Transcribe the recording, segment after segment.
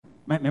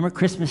Right? Remember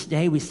Christmas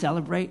Day, we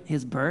celebrate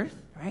his birth,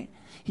 right?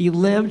 He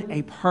lived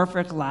a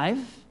perfect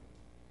life,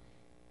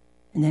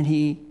 and then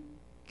he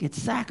gets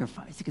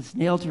sacrificed. He gets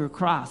nailed to a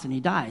cross, and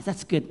he dies.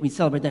 That's good. We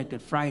celebrate that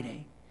Good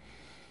Friday.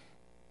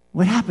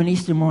 What happened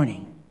Easter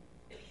morning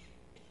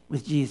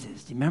with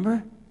Jesus? Do you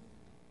remember?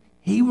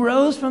 He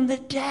rose from the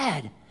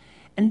dead.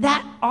 And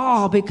that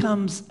all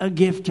becomes a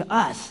gift to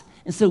us.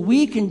 And so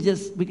we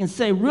can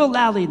say real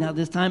loudly now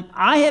this time,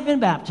 I have been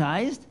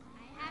baptized.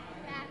 I have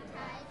been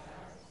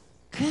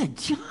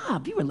baptized. Good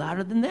job. You were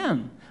louder than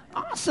them.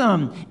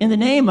 Awesome. In the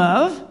name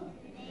of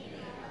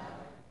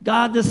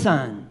God the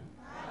Son.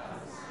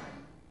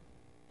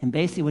 And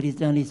basically what he's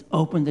done, he's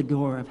opened the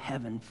door of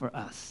heaven for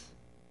us.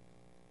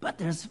 But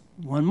there's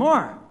one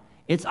more.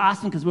 It's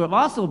awesome because we're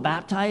also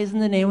baptized in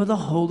the name of the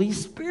Holy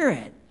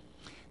Spirit.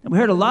 And we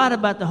heard a lot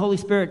about the Holy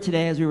Spirit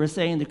today as we were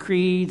saying the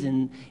creeds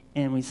and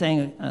we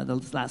sang the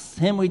last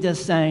hymn we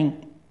just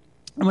sang.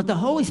 And what the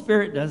Holy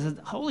Spirit does is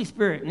the Holy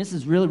Spirit, and this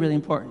is really, really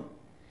important,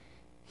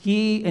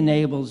 he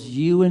enables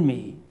you and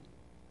me,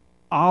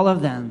 all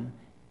of them,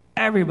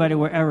 everybody,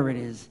 wherever it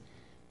is,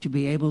 to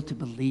be able to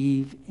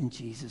believe in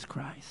Jesus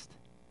Christ.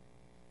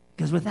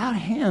 Because without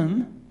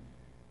him,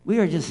 we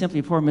are just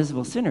simply poor,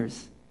 miserable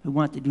sinners who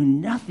want to do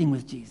nothing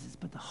with Jesus.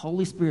 But the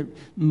Holy Spirit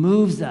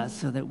moves us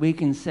so that we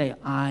can say,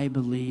 I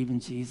believe in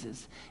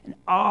Jesus. And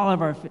all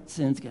of our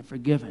sins get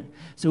forgiven.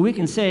 So we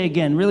can say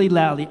again really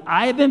loudly,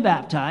 I have been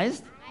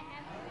baptized,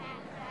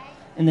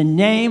 in the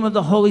name of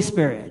the Holy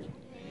Spirit.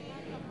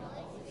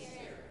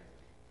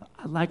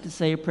 I'd like to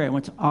say a prayer. I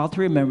want you all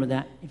to remember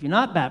that. If you're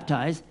not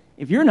baptized,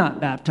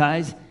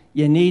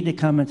 you need to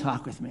come and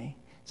talk with me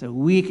so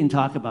we can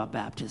talk about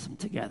baptism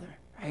together.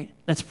 Right?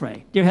 Let's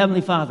pray. Dear Heavenly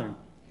Father,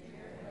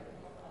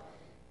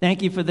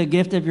 thank you for the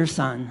gift of your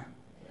Son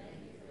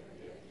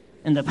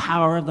and the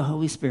power of the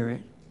Holy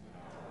Spirit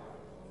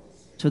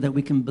so that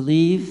we can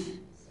believe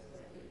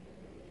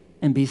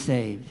and be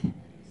saved.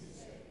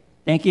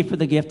 Thank you for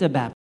the gift of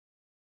baptism.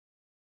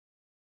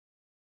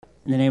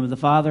 In the name of the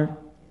Father,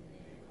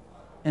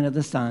 and of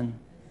the Son,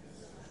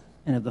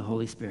 and of the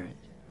Holy Spirit.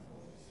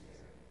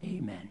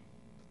 Amen.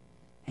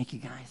 Thank you,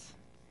 guys.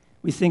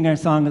 We sing our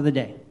song of the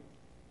day.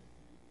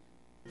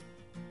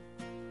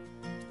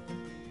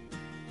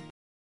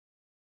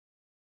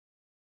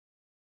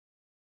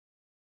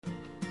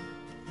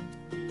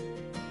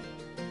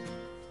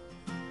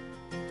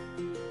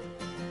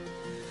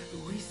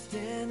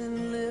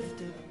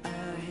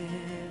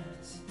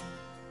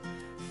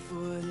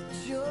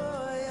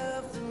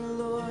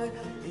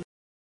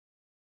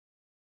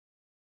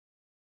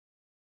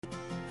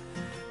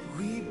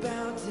 We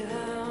bow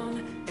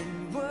down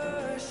and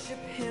worship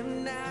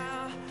him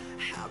now.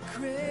 How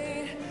great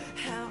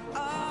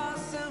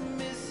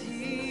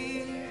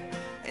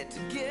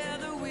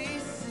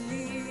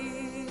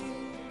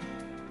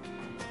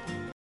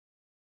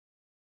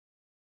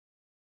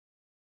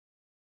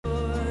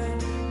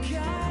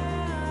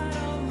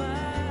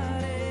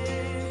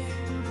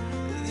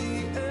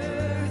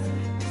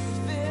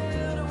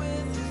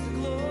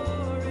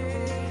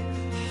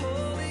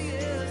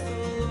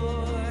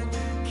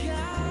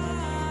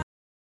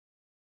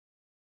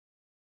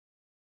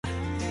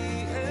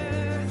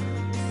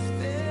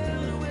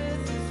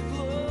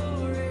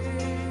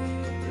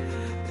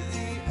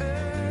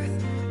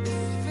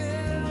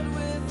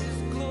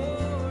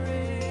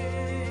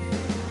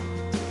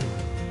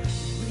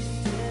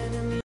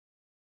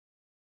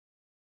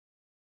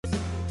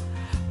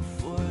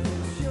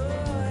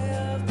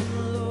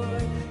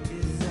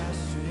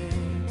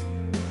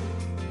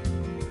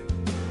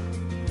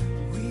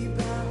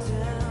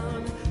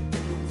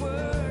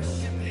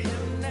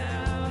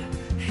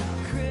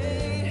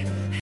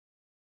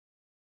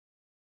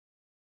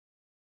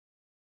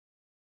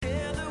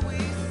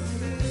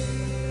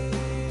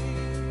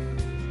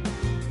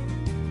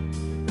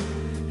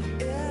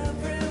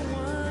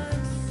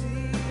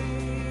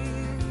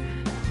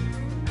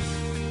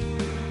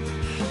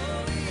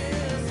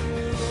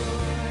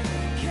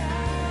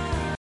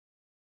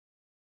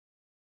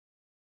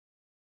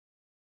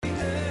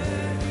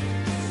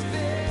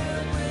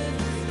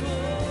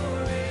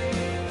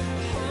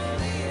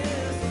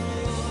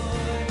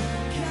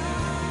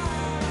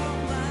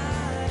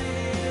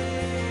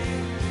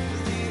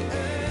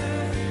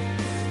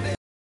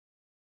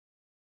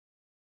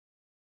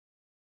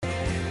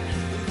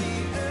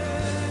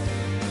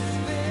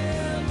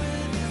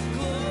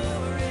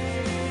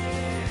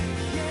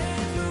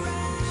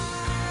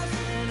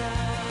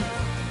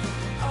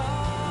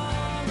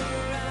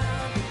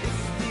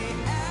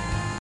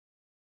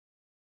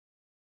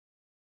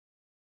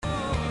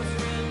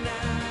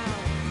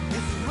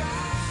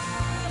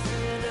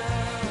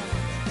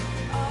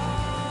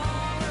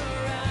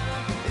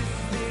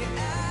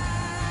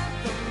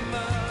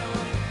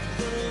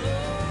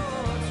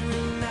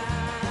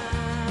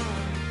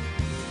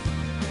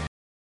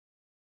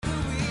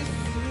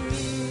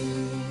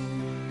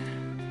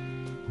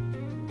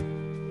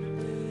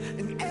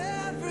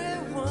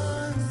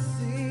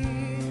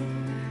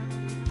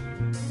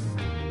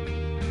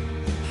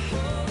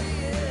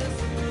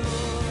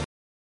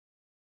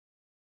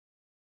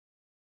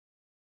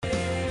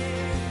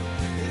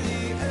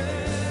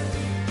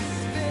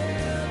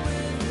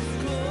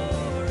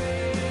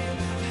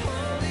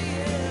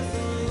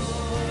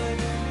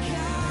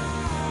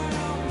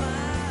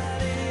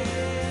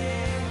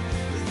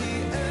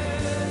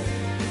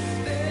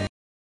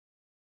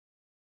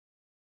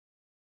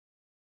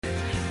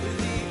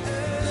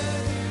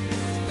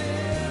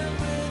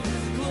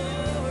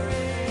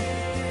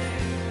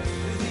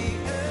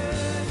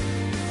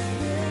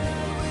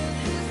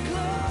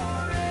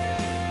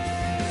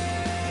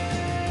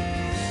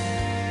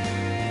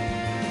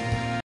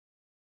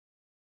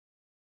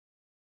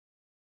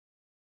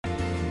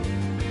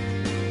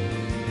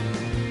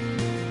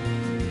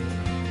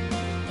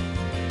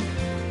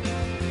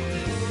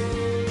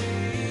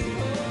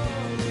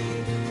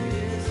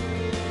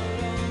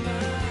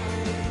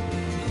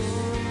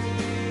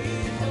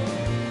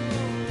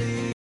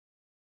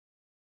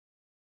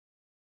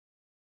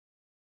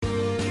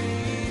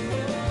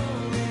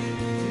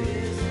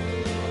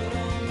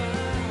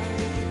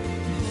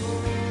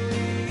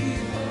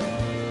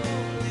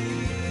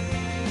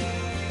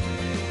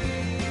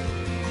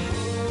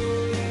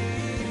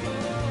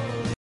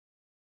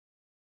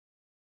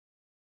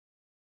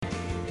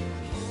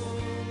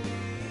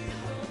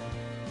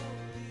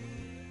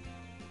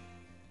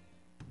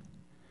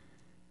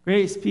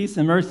Grace, peace,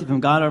 and mercy from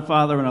God our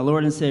Father and our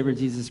Lord and Savior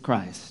Jesus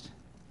Christ.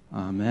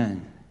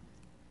 Amen.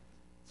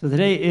 So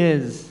today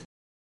is,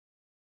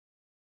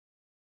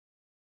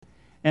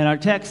 and our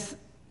text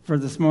for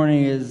this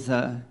morning is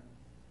the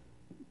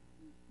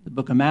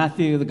book of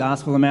Matthew, the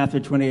Gospel of Matthew,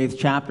 28th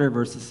chapter,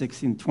 verses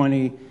 16 to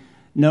 20,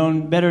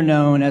 better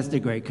known as the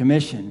Great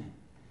Commission.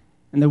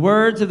 And the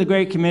words of the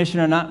Great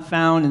Commission are not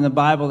found in the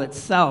Bible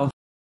itself.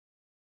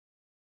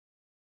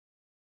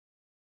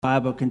 The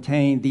Bible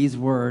contained these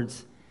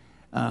words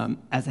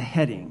as a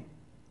heading,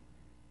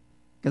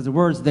 because the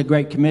words the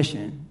Great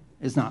Commission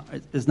is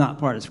not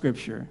part of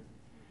Scripture.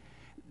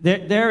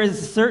 There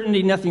is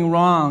certainly nothing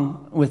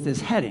wrong with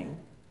this heading.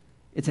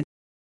 It's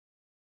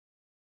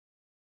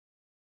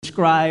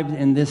described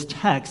in this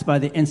text by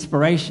the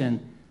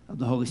inspiration of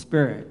the Holy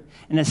Spirit.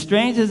 And as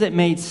strange as it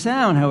may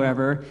sound,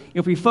 however,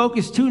 if we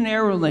focus too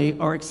narrowly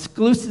or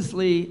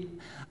exclusively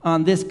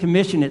on this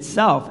commission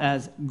itself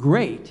as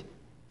great,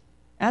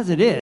 as it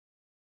is,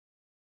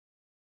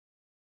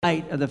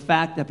 of the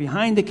fact that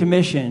behind the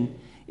commission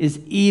is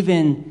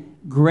even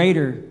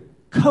greater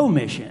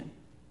commission,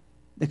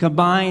 the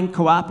combined,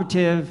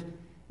 cooperative,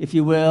 if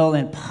you will,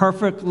 and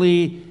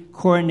perfectly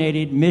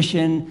coordinated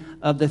mission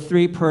of the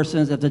three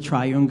persons of the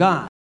triune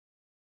God.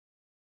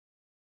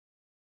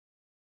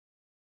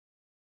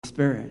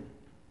 Spirit.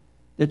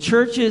 The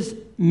church's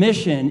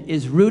mission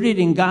is rooted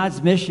in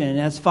God's mission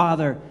as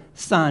Father,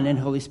 Son, and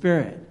Holy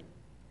Spirit.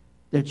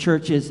 The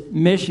church's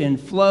mission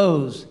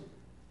flows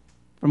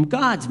from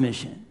God's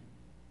mission.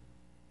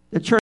 The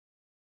church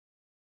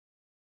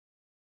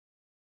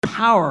has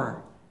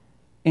power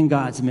in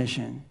God's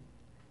mission.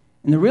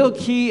 And the real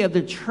key of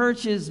the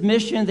church's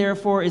mission,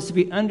 therefore, is to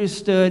be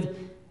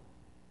understood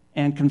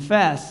and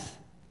confess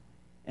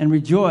and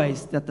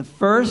rejoice that the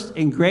first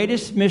and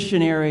greatest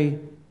missionary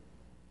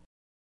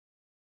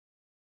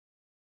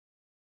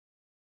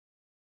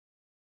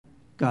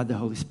God the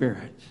Holy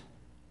Spirit.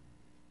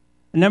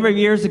 A number of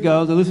years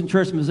ago, the Lutheran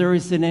Church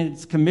Missouri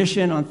Synod's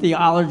Commission on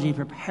Theology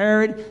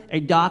prepared a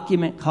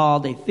document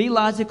called a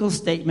Theological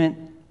Statement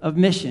of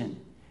Mission,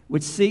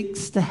 which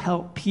seeks to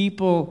help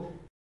people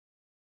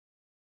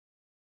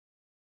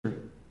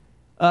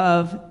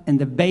of and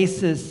the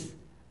basis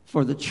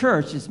for the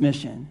church's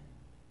mission.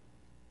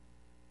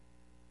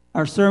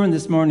 Our sermon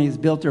this morning is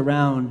built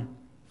around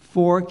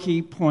 4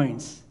 key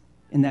points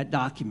in that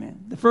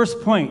document. The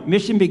first point,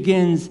 mission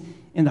begins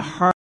in the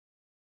heart of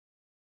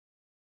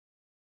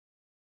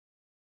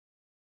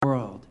the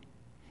world.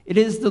 It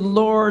is the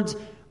Lord's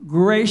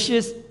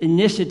gracious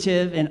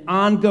initiative and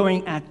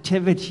ongoing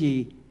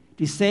activity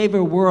to save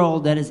a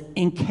world that is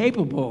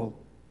incapable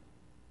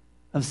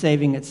of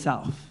saving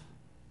itself.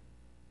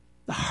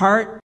 The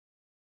heart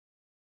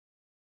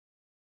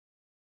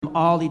of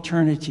all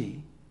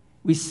eternity.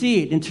 We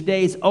see it in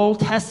today's Old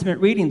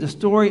Testament reading, the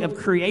story of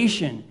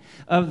creation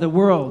of the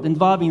world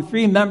involving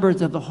 3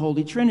 members of the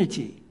Holy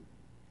Trinity.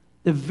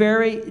 The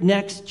very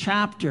next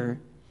chapter,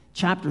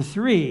 chapter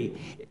 3,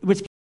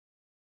 which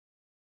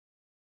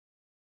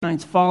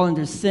contains fall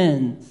into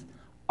sins,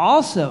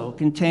 also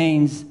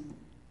contains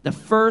the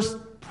first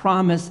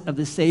promise of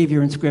the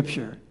Savior in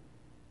Scripture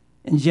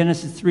in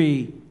Genesis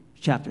 3,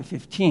 chapter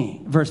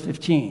 15, verse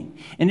 15.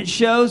 And it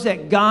shows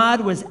that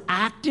God was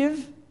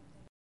active,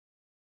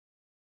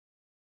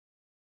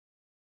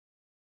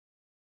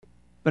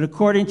 but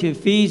according to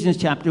Ephesians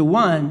chapter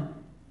 1,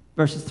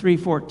 verses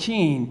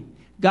 3-14,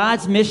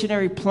 God's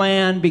missionary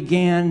plan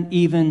began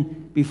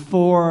even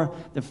before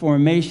the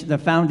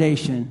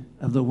foundation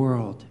of the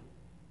world.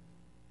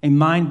 A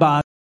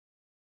mind-boggling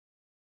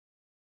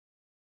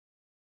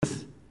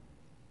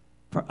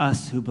for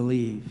us who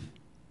believe.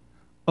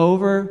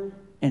 Over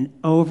and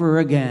over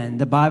again,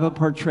 the Bible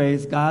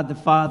portrays God the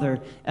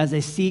Father as a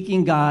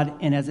seeking God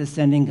and as a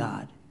sending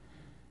God.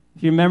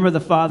 If you remember, the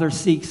Father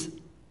seeks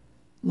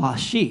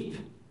lost sheep.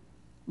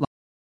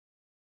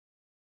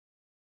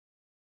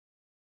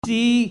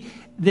 See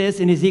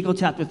this in Ezekiel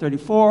chapter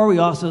 34. We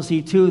also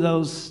see 2 of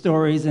those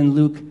stories in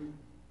Luke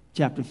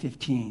chapter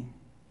 15.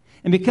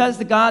 And because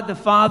the God the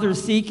Father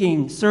is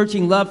seeking,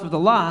 searching love for the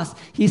lost,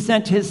 he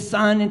sent his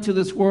Son into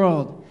this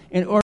world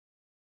in order.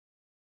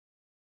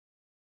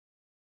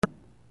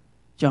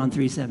 John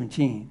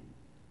 3:17.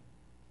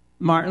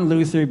 Martin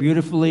Luther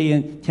beautifully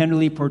and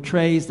tenderly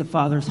portrays the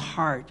Father's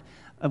heart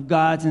of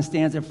God's in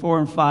stanza 4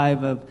 and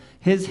 5 of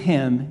his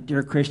hymn,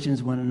 Dear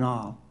Christians, One and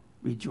All,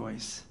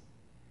 Rejoice.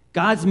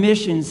 God's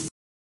mission.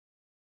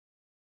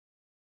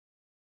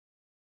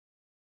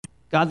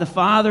 God the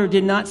Father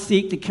did not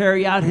seek to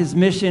carry out his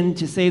mission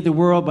to save the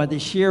world by the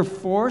sheer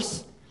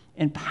force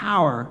and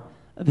power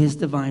of his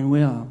divine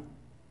will.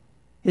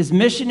 His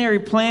missionary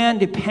plan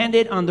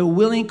depended on the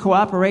willing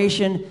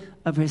cooperation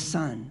of his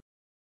Son.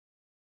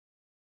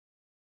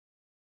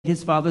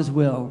 His Father's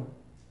will.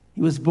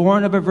 He was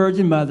born of a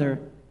virgin mother,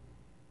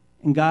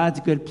 and God's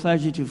good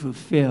pleasure to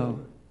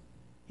fulfill.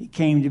 He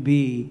came to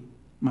be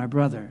my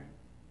brother.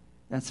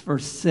 That's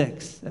verse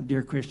 6 of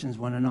Dear Christians,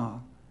 One and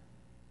All.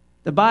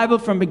 The Bible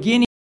from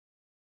beginning,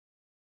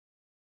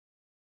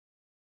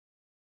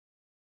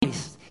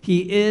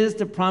 He is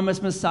the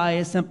promised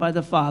Messiah sent by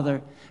the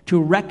Father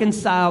to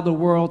reconcile the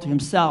world to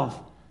himself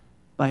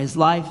by his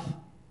life,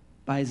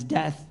 by his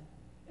death,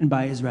 and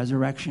by his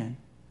resurrection.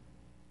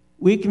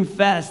 We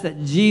confess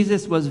that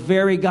Jesus was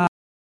very God,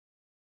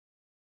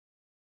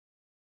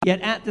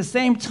 yet at the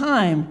same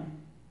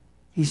time,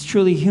 he's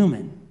truly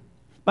human.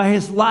 By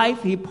his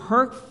life, he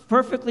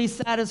perfectly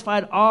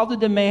satisfied all the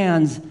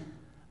demands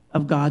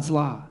of God's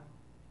law.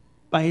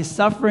 By his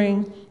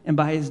suffering and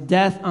by his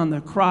death on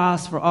the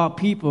cross for all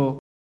people,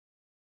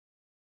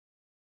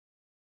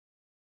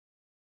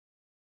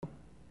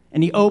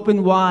 and he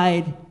opened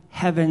wide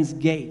heaven's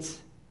gates.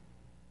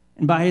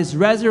 And by his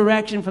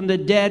resurrection from the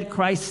dead,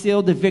 Christ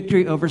sealed the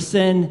victory over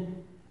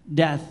sin,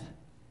 death,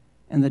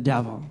 and the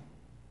devil.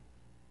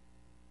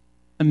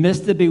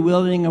 Amidst the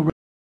bewildering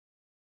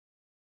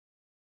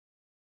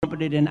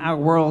in our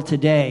world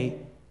today,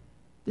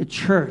 the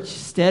church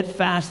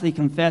steadfastly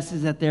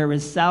confesses that there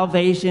is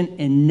salvation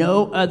in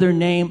no other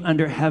name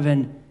under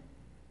heaven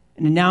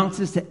and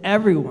announces to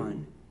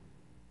everyone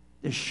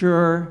the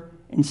sure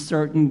and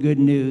certain good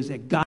news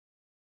that God,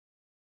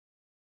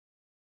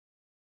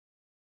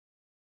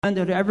 and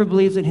that whoever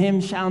believes in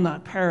him shall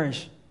not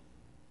perish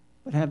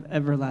but have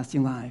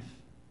everlasting life.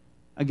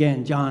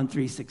 Again, John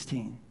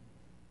 3:16.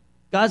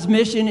 God's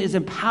mission is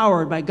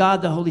empowered by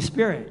God the Holy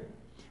Spirit.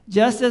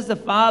 Just as the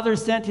Father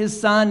sent his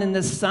Son and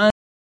the Son,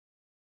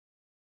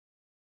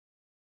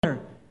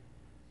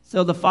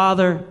 so the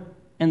Father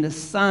and the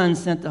Son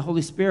sent the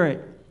Holy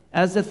Spirit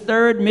as the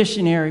third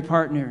missionary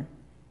partner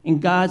in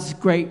God's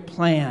great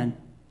plan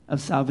of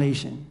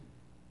salvation.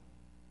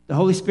 The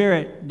Holy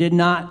Spirit did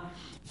not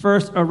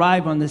first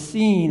arrive on the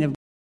scene of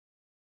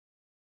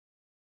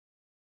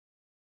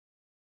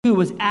who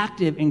was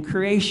active in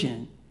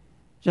creation.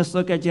 Just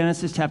look at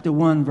Genesis chapter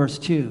 1, verse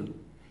 2.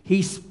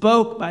 He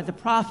spoke by the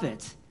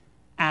prophets,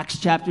 Acts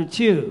chapter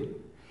 2.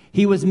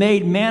 He was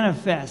made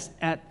manifest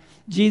at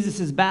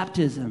Jesus'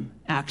 baptism,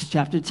 Acts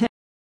chapter 10.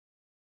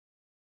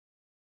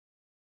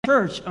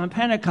 Church on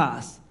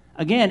Pentecost,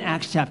 again,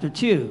 Acts chapter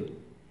 2.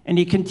 And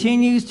he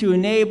continues to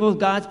enable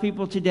God's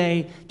people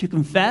today to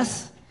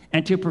confess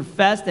and to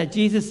profess that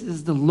Jesus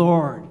is the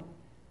Lord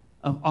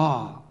of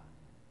all,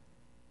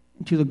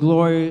 and to the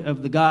glory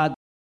of the God.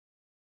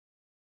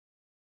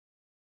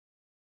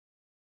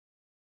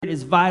 It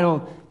is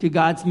vital to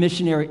God's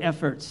missionary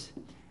efforts.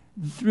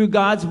 Through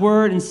God's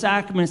word and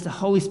sacraments, the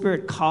Holy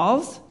Spirit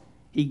calls,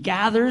 he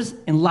gathers,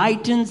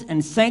 enlightens,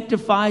 and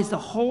sanctifies the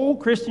whole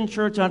Christian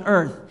church on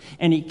earth,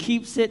 and he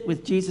keeps it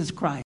with Jesus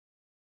Christ.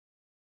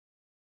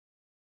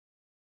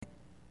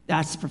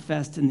 That's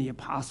professed in the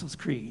Apostles'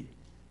 Creed.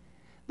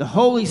 The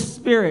Holy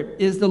Spirit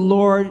is the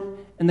Lord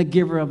and the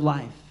giver of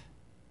life.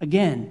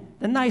 Again,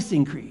 the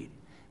Nicene Creed.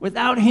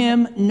 Without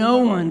him, no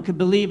one could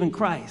believe in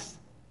Christ.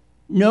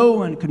 No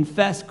one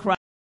confessed Christ.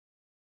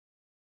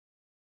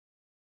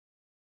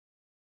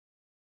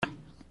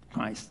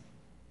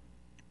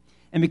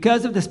 And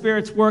because of the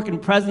Spirit's work and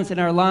presence in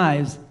our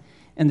lives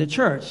and the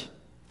church,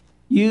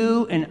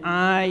 you and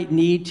I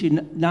need to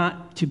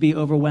not to be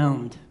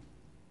overwhelmed,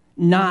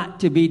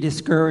 not to be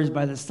discouraged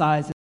by the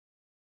size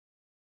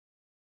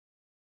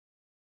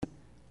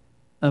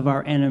of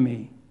our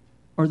enemy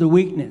or the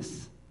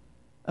weakness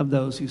of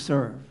those who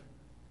serve.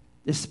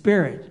 The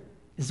Spirit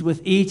is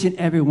with each and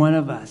every one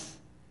of us.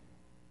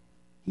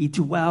 He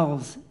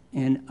dwells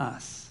in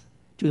us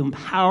to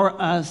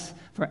empower us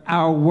for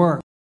our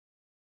work.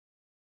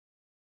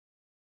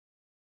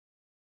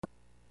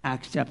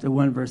 Acts chapter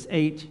 1, verse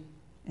 8,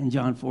 and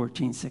John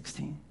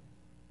 14:16.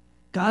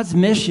 God's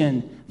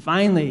mission,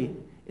 finally,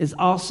 is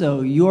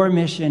also your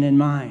mission and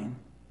mine.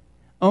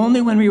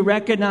 Only when we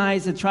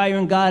recognize the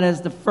triune God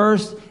as the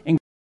first and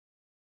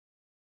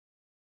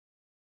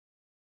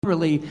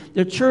properly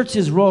the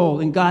church's role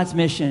in God's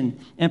mission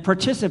and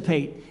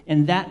participate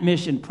in that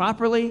mission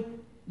properly,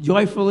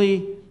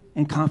 joyfully,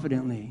 and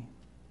confidently.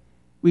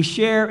 We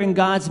share in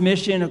God's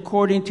mission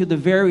according to the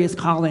various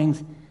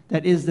callings,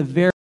 that is the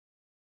various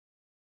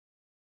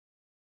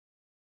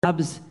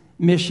jobs,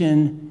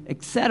 mission,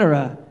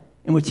 etc.,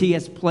 in which he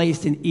has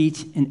placed in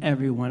each and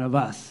every one of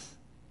us.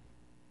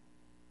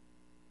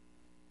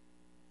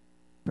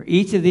 For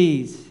each of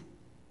these,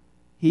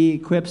 he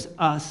equips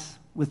us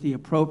with the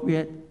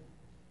appropriate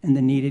and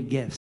the needed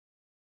gifts.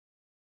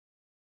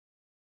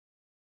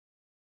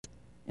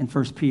 In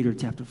 1 Peter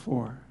chapter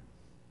 4.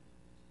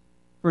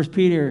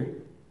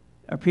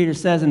 Peter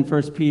says in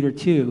 1 Peter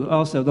 2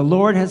 also, the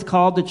Lord has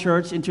called the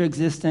church into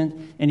existence,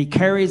 and he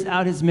carries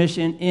out his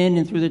mission in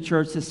and through the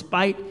church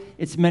despite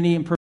its many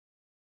imperfections,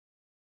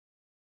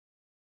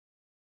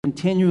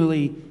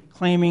 continually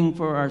claiming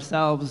for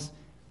ourselves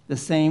the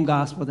same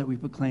gospel that we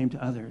proclaim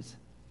to others.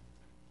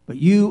 But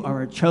you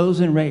are a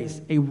chosen race,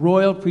 a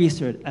royal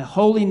priesthood, a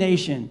holy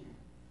nation,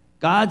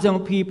 God's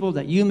own people,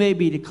 that you may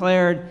be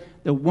declared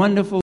the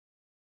wonderful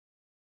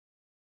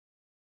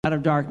out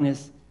of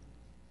darkness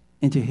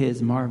into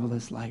his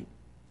marvelous light.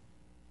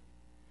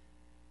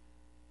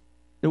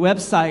 The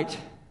website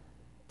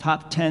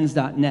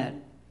top10s.net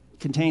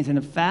contains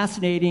a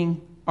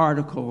fascinating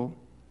article,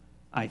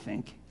 I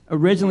think,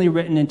 originally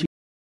written in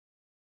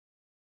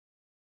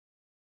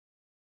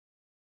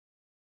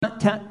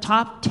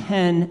top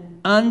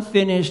 10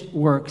 unfinished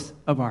works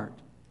of art.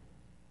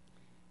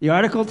 The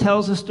article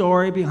tells a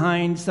story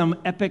behind some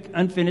epic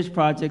unfinished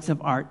projects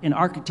of art in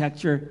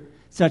architecture,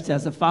 such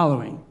as the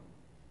following.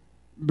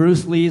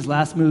 Bruce Lee's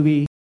last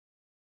movie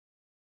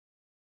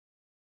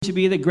to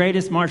be the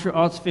greatest martial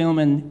arts film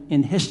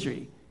in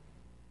history,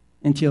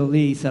 until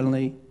Lee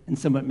suddenly and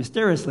somewhat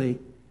mysteriously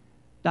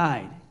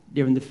died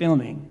during the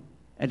filming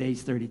at age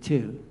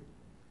 32.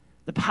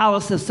 The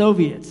Palace of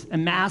Soviets, a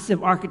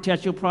massive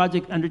architectural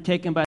project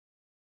undertaken by,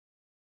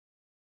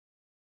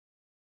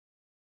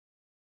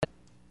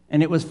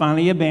 and it was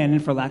finally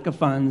abandoned for lack of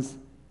funds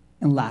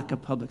and lack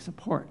of public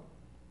support.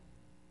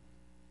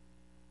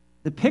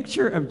 The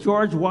picture of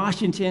George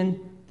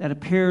Washington that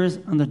appears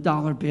on the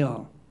dollar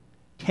bill,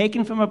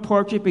 taken from a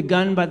portrait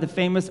begun by the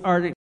famous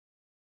artist.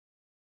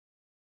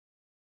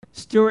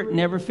 Stewart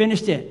never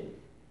finished it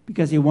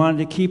because he wanted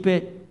to keep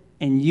it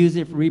and use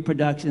it for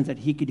reproductions that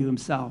he could do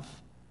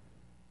himself.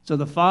 So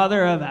the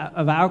father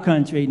of our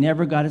country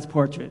never got his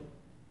portrait,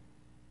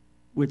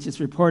 which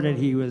is reported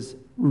he was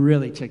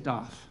really ticked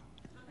off.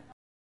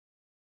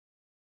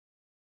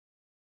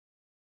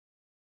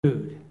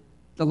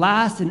 The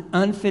last and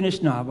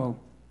unfinished novel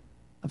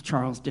of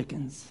Charles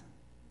Dickens.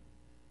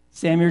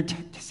 Samuel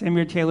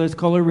Taylor's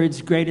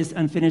Coleridge's greatest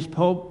unfinished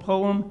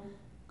poem,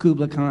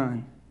 Kubla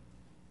Khan.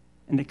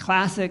 And the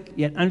classic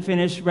yet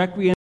unfinished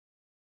Requiem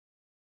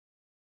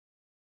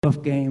of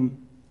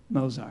Wolfgang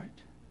Mozart.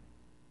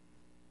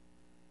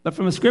 But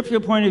from a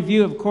scriptural point of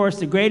view, of course,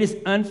 the greatest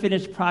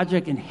unfinished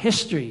project in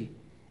history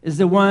is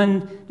the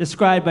one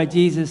described by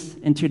Jesus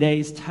in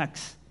today's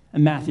text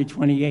in Matthew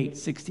 28,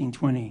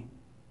 16-20.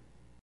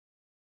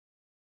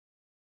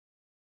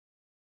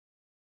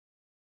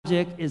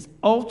 Project is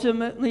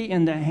ultimately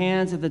in the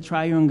hands of the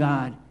triune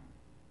God,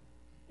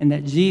 and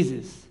that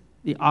Jesus,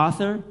 the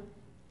author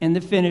and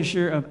the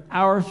finisher of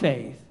our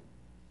faith,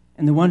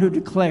 and the one who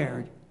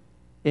declared,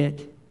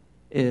 "It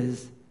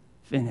is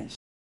finished."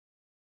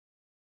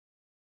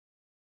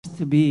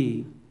 To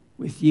be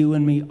with you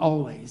and me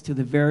always to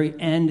the very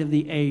end of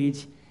the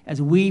age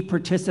as we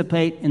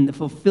participate in the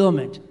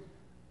fulfillment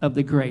of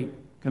the Great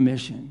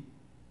Commission.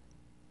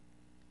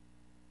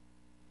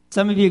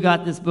 Some of you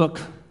got this book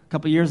a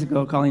couple years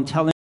ago called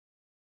Telling.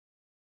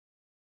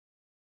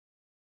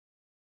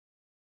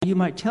 You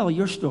might tell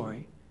your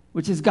story,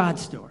 which is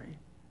God's story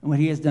and what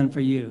he has done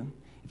for you.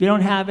 If you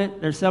don't have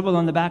it, there's several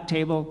on the back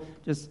table.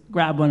 Just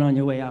grab one on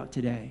your way out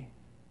today.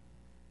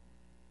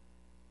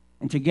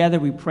 And together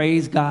we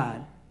praise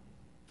God.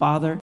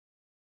 Father,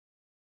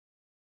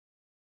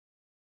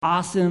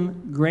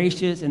 awesome,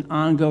 gracious, and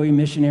ongoing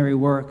missionary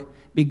work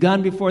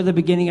begun before the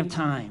beginning of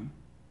time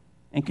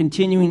and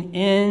continuing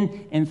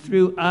in and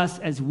through us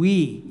as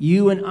we,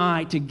 you and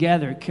I,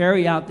 together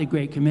carry out the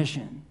Great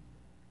Commission.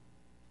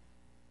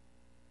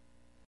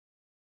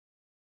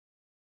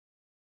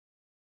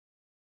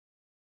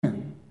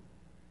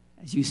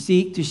 As you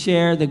seek to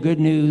share the good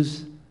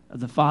news of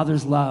the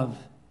Father's love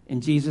in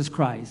Jesus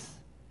Christ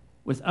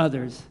with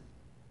others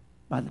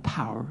by the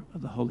power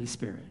of the Holy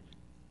Spirit.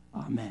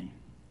 Amen.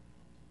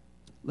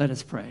 Let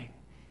us pray.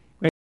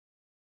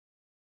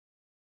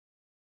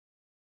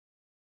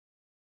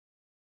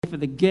 For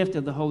the gift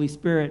of the Holy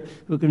Spirit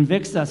who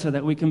convicts us so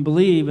that we can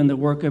believe in the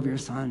work of your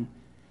Son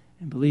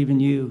and believe in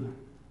you,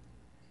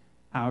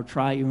 our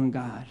triune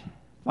God,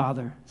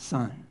 Father,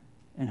 Son,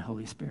 and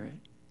Holy Spirit.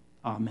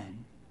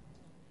 Amen.